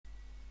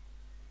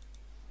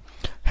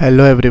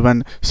Hello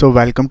everyone, so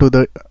welcome to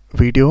the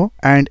video,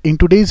 and in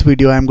today's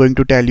video I'm going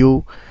to tell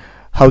you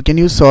how can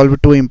you solve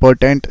two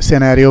important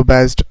scenario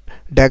based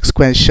DAX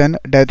question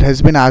that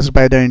has been asked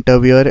by the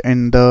interviewer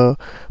in the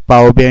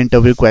Power BI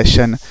interview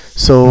question.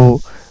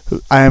 So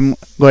I am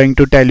going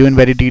to tell you in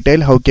very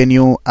detail how can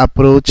you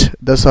approach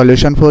the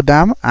solution for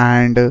them,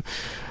 and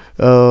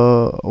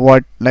how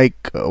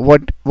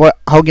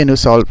can you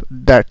solve.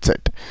 That's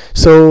it.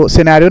 So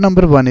scenario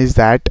number one is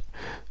that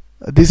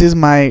this is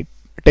my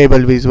table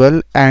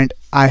visual and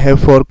I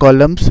have 4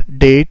 columns: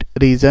 date,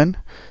 reason,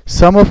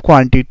 sum of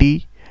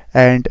quantity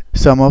and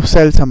sum of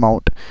sales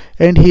amount.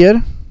 And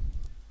here,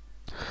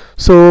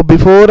 so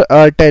before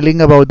telling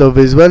about the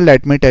visual,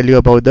 let me tell you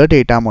about the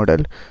data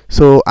model.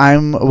 So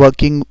I'm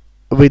working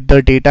with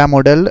the data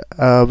model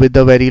with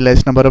the very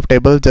less number of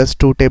tables, just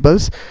 2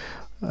 tables.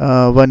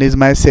 One is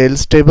my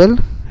sales table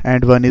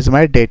and one is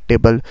my date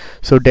table.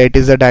 So date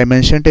is a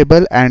dimension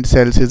table and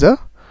sales is a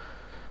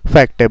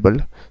fact table.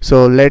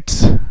 So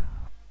let's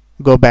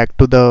go back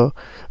to the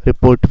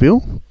report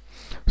view.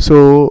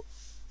 So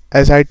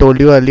as I told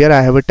you earlier,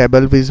 I have a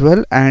table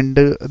visual, and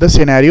the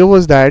scenario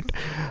was that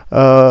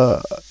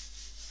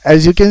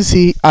as you can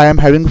see, I am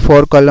having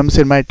 4 columns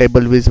in my table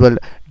visual: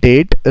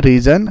 date,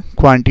 reason,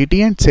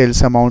 quantity and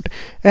sales amount,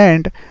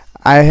 and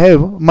I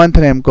have month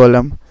name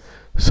column.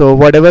 So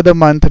whatever the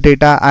month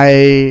data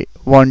I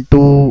want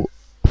to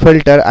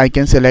filter, I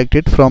can select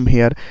it from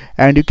here,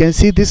 and you can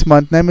see this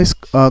month name is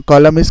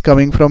column is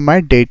coming from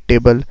my date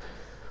table,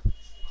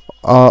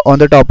 on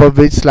the top of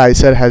which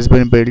slicer has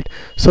been built.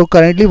 So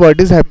currently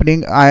what is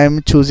happening, I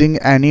am choosing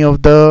any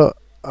of the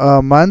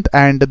month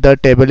and the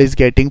table is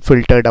getting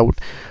filtered out,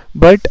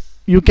 but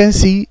you can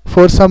see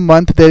for some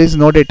month there is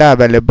no data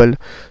available.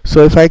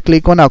 So if I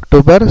click on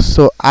October,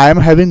 so I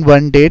am having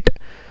one date,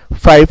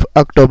 5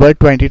 October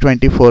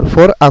 2024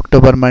 for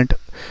October month,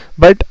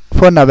 but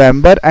for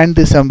November and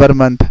December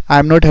month I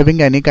am not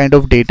having any kind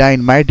of data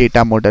in my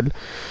data model.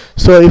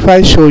 So if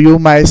I show you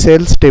my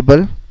sales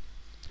table,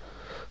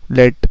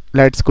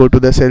 let's go to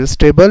the sales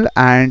table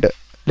and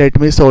let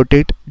me sort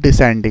it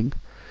descending.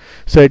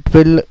 So it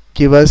will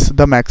give us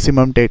the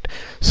maximum date.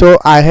 So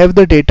I have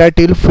the data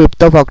till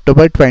 5th of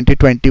October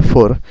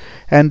 2024,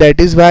 and that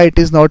is why it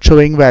is not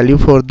showing value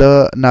for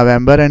the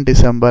November and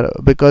December,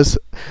 because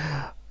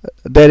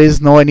there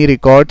is no any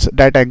records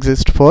that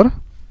exist for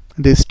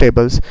these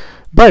tables.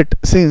 But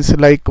since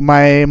like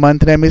my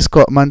month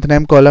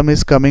name column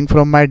is coming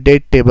from my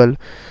date table,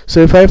 so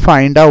if I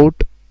find out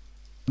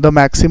the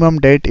maximum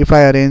date, if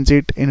I arrange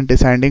it in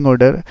descending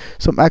order,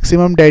 so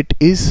maximum date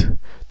is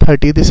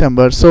 30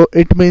 December. So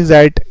it means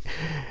that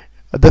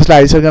the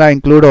slicer gonna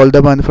include all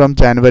the month from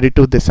January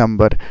to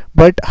December.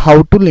 But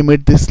how to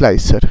limit this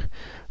slicer?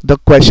 The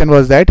question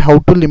was that how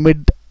to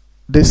limit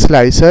this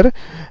slicer,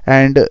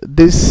 and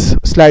this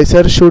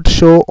slicer should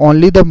show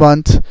only the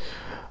months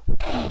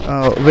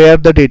where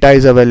the data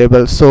is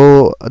available.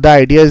 So the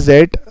idea is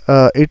that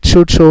it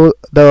should show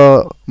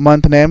the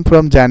month name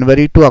from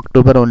January to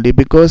October only,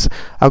 because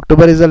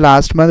October is the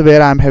last month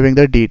where I am having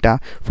the data.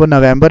 For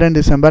November and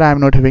December I am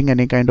not having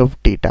any kind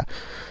of data.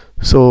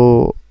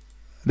 So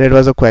that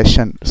was a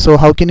question. So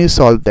how can you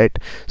solve that?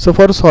 So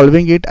for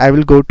solving it, I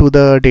will go to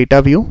the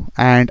data view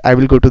and I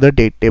will go to the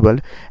date table,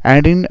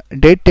 and in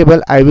date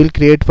table I will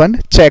create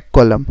one check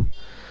column.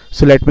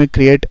 So let me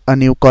create a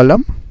new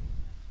column.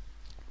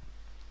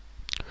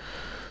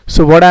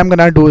 So what I'm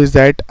gonna do is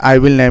that I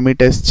will name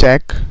it as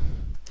check,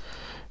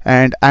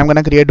 and I'm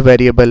gonna create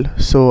variable.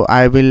 So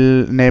I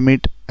will name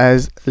it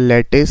as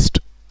latest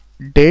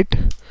date.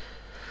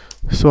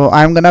 So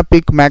I'm gonna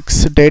pick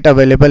max date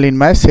available in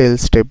my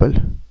sales table.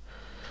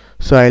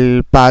 So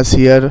I'll pass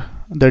here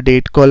the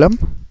date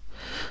column.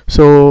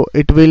 So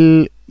it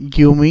will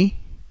give me,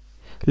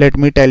 let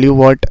me tell you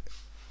what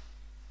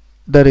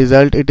the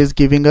result it is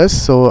giving us.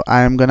 So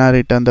I am gonna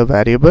return the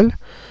variable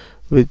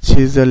which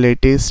is the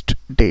latest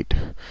date.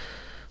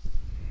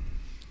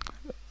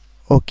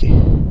 Okay,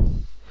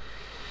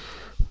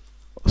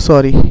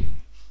 sorry,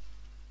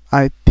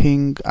 I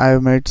think I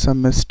have made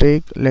some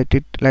mistake. Let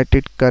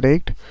it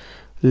correct.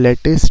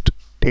 Latest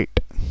date.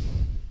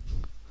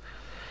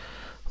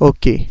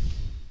 Okay,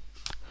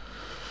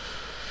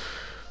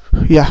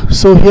 yeah,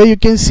 so here you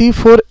can see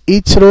for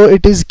each row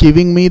it is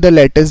giving me the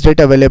latest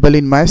date available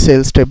in my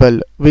sales table,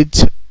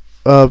 which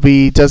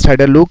we just had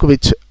a look,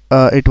 which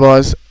it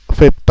was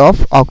 5th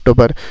of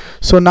October.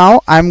 So now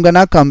I'm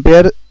gonna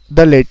compare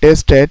the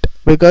latest date,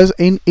 because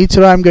in each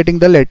row I'm getting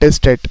the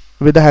latest date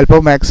with the help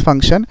of max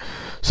function.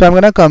 So I'm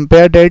gonna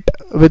compare date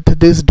with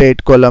this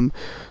date column.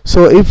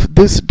 So if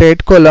this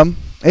date column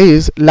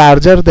is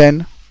larger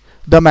than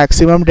the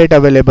maximum date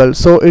available,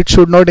 so it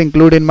should not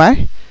include in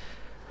my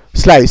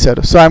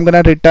slicer. So I'm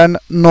gonna return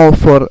no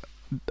for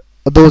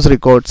those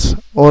records,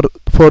 or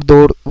for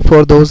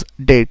those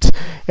dates,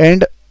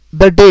 and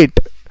the date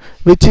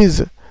which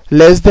is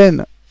less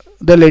than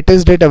the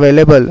latest date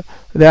available,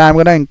 then I'm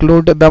gonna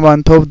include the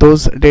month of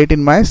those date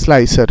in my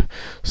slicer.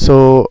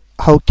 So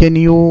how can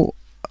you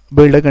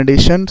build a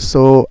condition?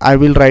 So I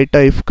will write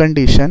a if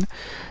condition,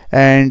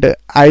 and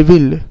I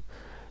will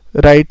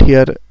write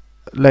here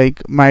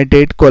like my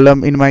date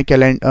column in my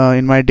calendar,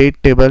 in my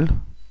date table,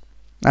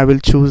 I will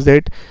choose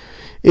that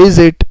is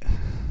it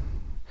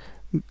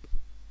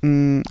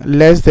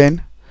less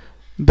than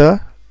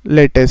the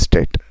latest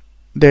date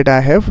that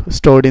I have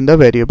stored in the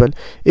variable.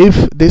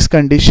 If this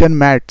condition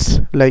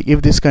matches, like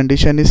if this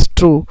condition is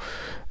true,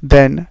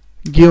 then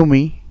give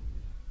me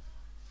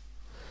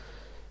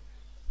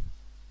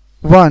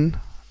 1,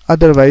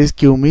 otherwise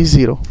give me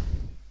 0.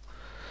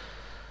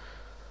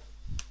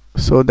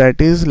 So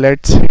that is,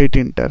 let's hit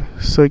enter.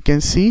 So you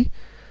can see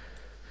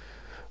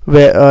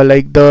where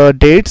like the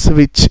dates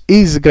which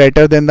is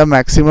greater than the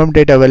maximum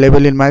date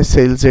available in my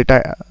sales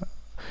data,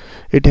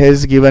 it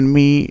has given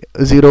me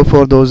 0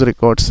 for those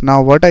records.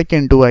 Now what I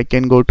can do, I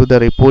can go to the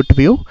report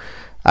view,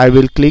 I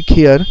will click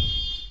here,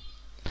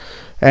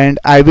 and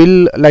I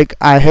will, like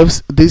I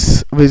have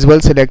this visual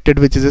selected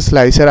which is a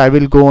slicer, I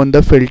will go on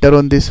the filter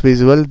on this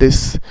visual,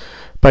 this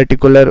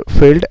particular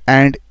field,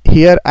 and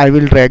here I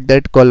will drag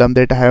that column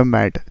that I have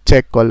made,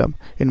 check column,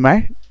 in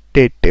my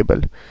date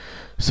table.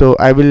 So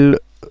I will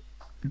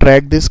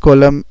drag this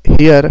column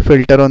here,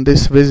 filter on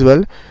this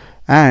visual,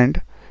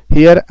 and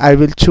here I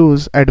will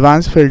choose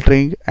advanced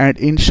filtering, and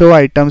in show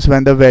items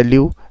when the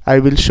value I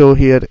will show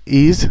here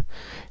is,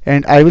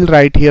 and I will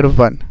write here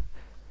 1,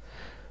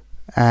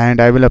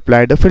 and I will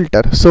apply the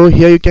filter. So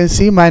here you can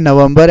see my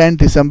November and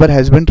December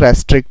has been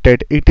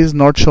restricted, it is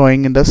not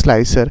showing in the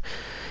slicer.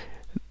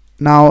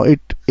 Now it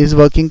is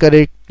working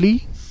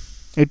correctly,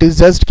 it is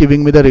just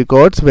giving me the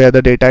records where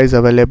the data is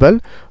available,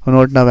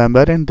 not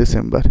November and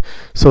December.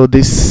 So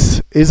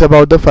this is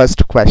about the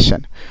first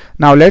question.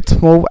 Now let's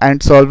move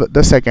and solve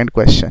the second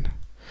question.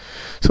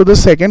 So the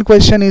second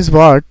question is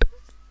what?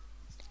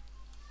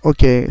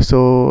 Okay,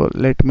 so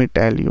let me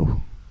tell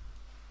you.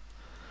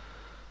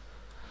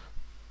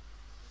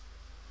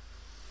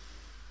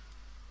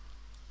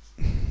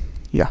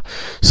 Yeah,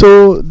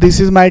 so this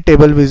is my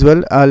table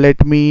visual.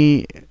 Let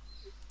me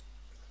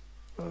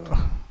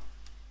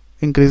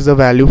increase the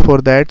value for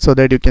that so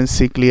that you can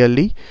see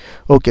clearly.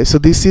 Okay, so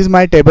this is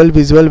my table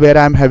visual where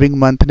I am having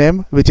month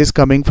name which is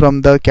coming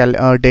from the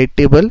date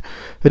table,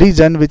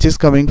 region which is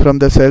coming from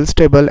the sales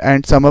table,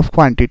 and sum of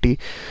quantity.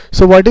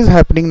 So what is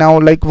happening now,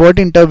 like what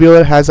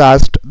interviewer has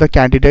asked the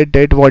candidate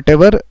that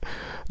whatever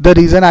the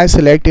region I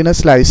select in a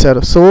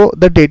slicer, so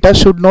the data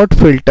should not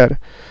filter,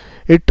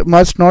 it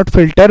must not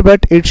filter,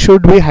 but it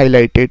should be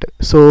highlighted.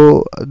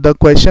 So the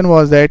question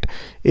was that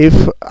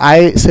if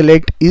I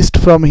select east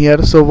from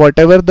here, so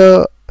whatever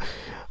the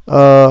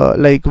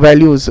like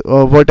values,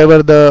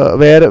 whatever the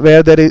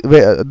where there is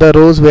the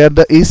rows where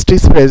the east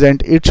is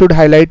present, it should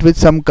highlight with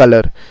some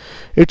color.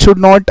 It should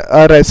not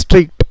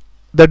restrict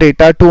the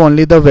data to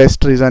only the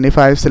west region. If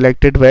I have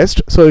selected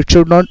west, so it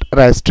should not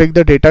restrict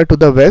the data to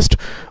the west,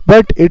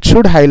 but it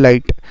should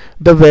highlight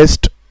the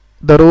west,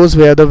 the rows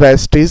where the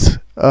west is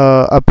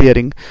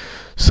appearing.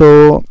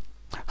 So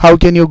how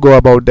can you go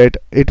about that?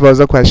 It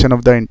was a question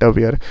of the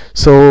interviewer.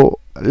 So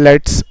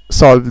let's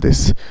solve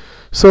this.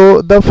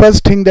 So the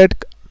first thing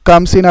that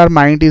comes in our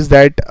mind is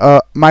that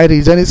my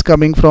region is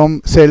coming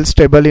from sales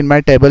table in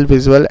my table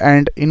visual,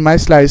 and in my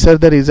slicer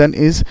the region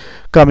is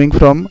coming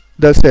from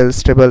the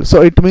sales table.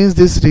 So it means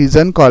this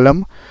region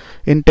column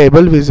in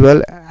table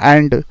visual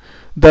and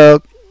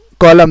the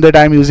column that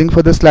I am using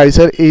for the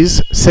slicer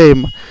is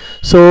same.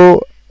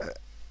 So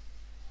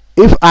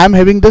if I am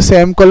having the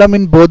same column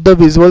in both the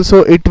visuals,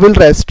 so it will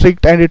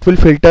restrict and it will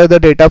filter the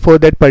data for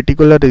that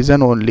particular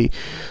region only.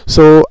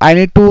 So I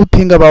need to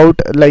think about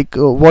like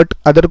what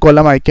other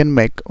column I can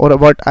make, or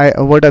what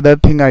other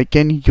thing I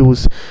can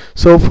use.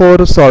 So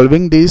for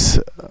solving this,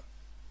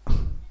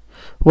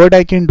 what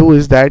I can do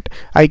is that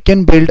I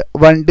can build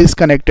one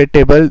disconnected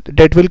table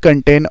that will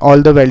contain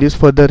all the values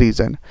for the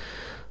region.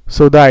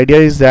 So the idea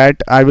is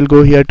that I will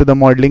go here to the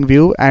modeling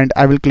view and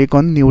I will click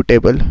on new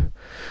table.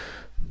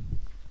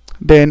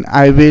 Then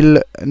I will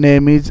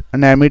name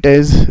it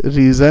as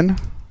region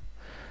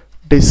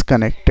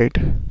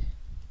disconnected.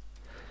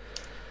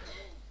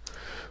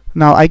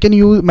 Now I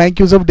can make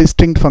use of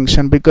distinct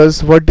function,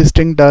 because what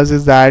distinct does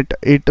is that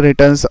it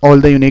returns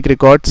all the unique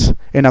records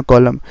in a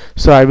column.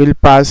 So I will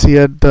pass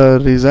here the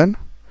region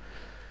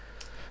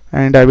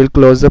and I will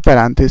close the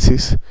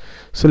parenthesis.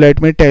 So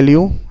let me tell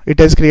you, it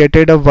has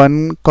created a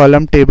one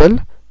column table.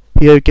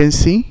 Here you can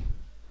see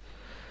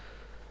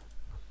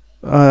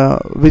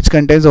which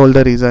contains all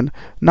the region.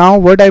 Now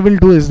what I will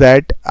do is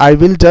that I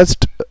will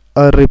just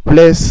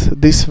replace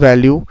this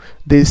value,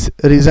 this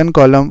region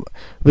column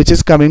which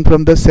is coming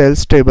from the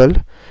sales table,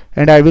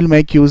 and I will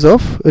make use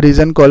of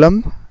region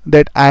column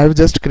that I have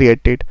just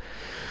created.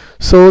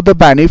 So the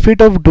benefit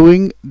of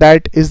doing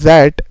that is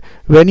that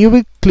when you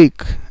will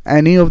click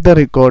any of the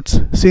records,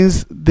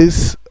 since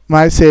this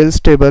my sales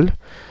table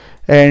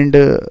and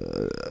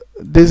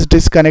this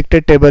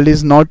disconnected table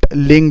is not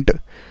linked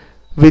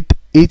with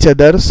each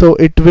other, so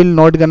it will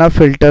not gonna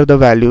filter the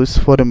values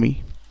for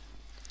me,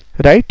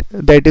 right?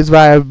 That is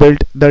why I have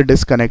built the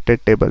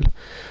disconnected table.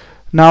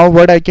 Now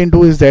what I can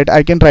do is that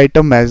I can write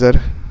a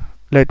measure.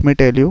 Let me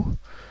tell you,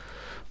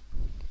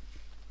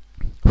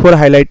 for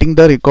highlighting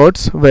the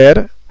records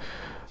where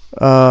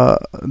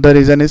the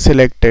region is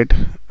selected.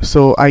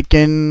 So I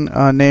can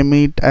name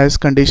it as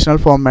conditional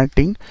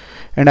formatting,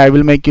 and I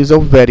will make use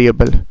of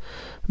variable.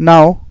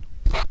 Now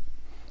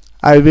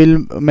I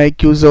will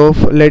make use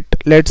of,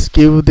 let's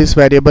give this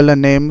variable a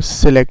name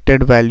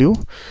selected value.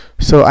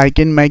 So I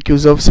can make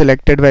use of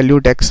selected value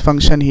DAX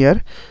function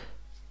here,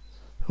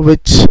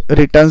 which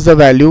returns the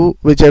value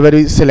whichever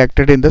is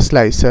selected in the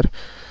slicer.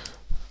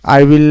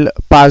 I will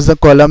pass the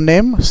column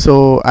name,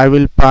 so I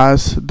will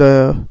pass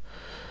the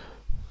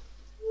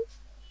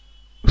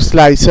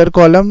slicer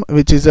column,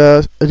 which is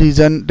a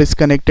region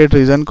disconnected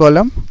region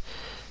column,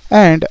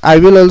 and I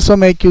will also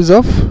make use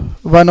of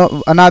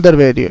another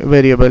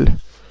variable.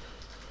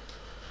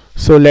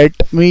 So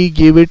let me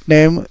give it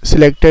name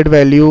selected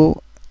value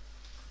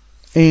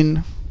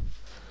in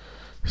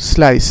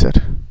slicer,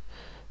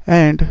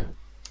 and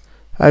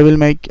I will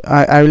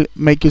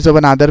make use of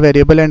another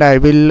variable, and I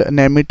will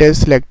name it as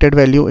selected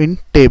value in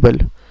table.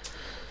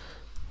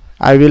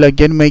 I will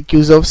again make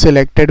use of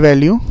selected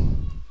value,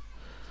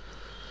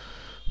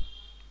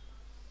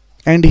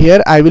 and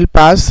here I will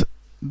pass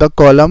the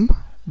column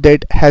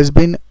that has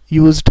been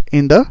used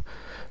in the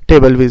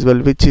table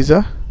visual, which is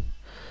a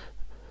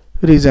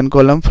region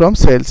column from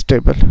sales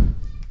table.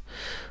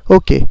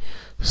 Okay,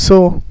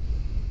 so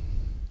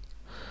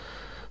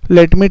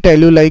let me tell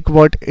you like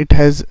what it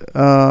has.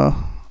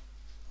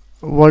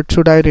 What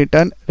should I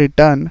return?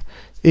 Return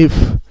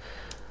if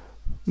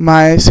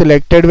my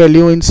selected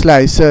value in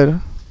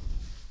slicer,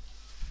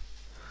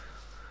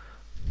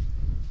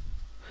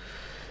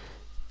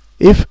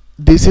 if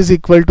this is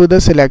equal to the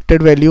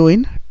selected value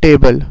in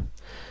table,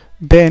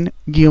 then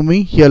give me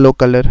yellow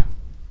color.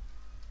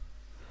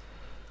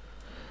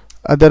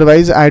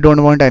 Otherwise I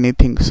don't want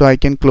anything, so I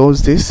can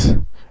close this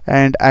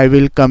and I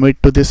will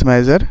commit to this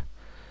measure.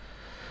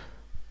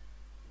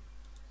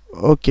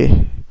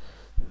 Okay,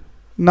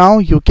 now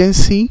you can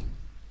see,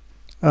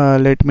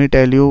 let me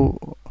tell you,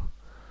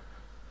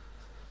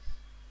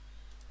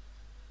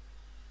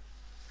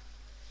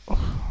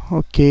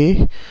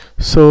 okay,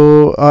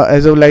 so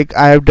as of like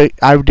I've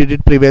did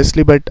it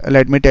previously, but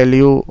let me tell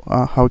you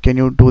how can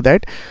you do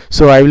that.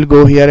 So I will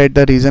go here at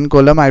the region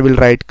column, I will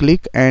right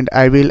click, and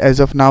I will as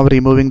of now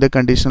removing the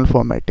conditional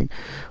formatting.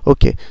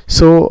 Okay,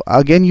 so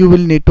again you will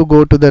need to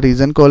go to the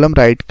region column,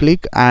 right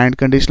click, and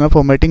conditional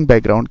formatting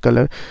background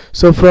color.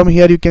 So from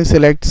here you can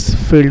select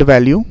field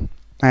value,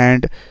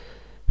 and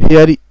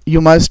here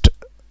you must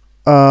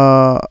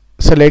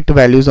select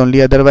values only,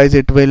 otherwise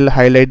it will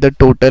highlight the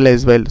total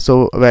as well.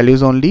 So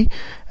values only,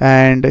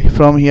 and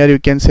from here you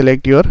can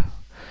select your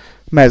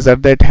measure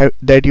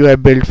that you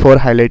have built for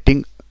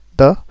highlighting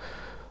the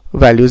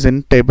values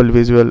in table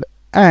visual,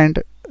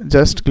 and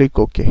just click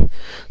OK.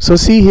 So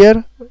see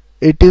here,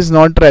 it is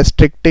not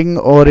restricting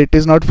or it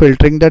is not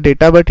filtering the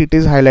data, but it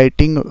is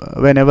highlighting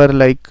whenever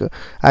like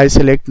I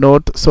select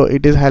north, so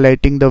it is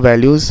highlighting the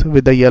values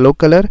with the yellow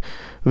color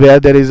where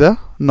there is a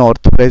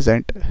north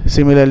present.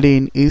 Similarly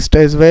in east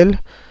as well,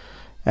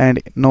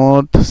 and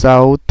north,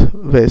 south,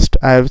 west,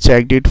 I have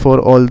checked it for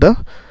all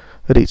the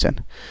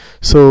region.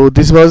 So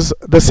this was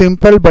the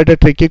simple but a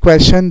tricky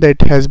question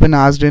that has been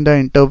asked in the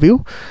interview,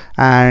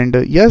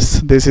 and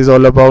yes, this is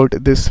all about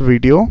this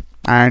video,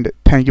 and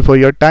thank you for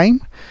your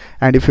time.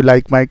 And if you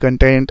like my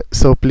content,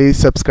 so please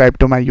subscribe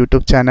to my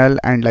YouTube channel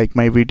and like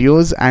my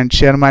videos, and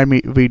share my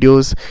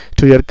videos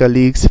to your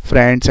colleagues,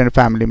 friends and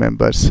family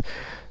members.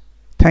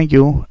 Thank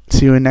you.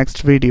 See you in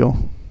next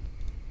video.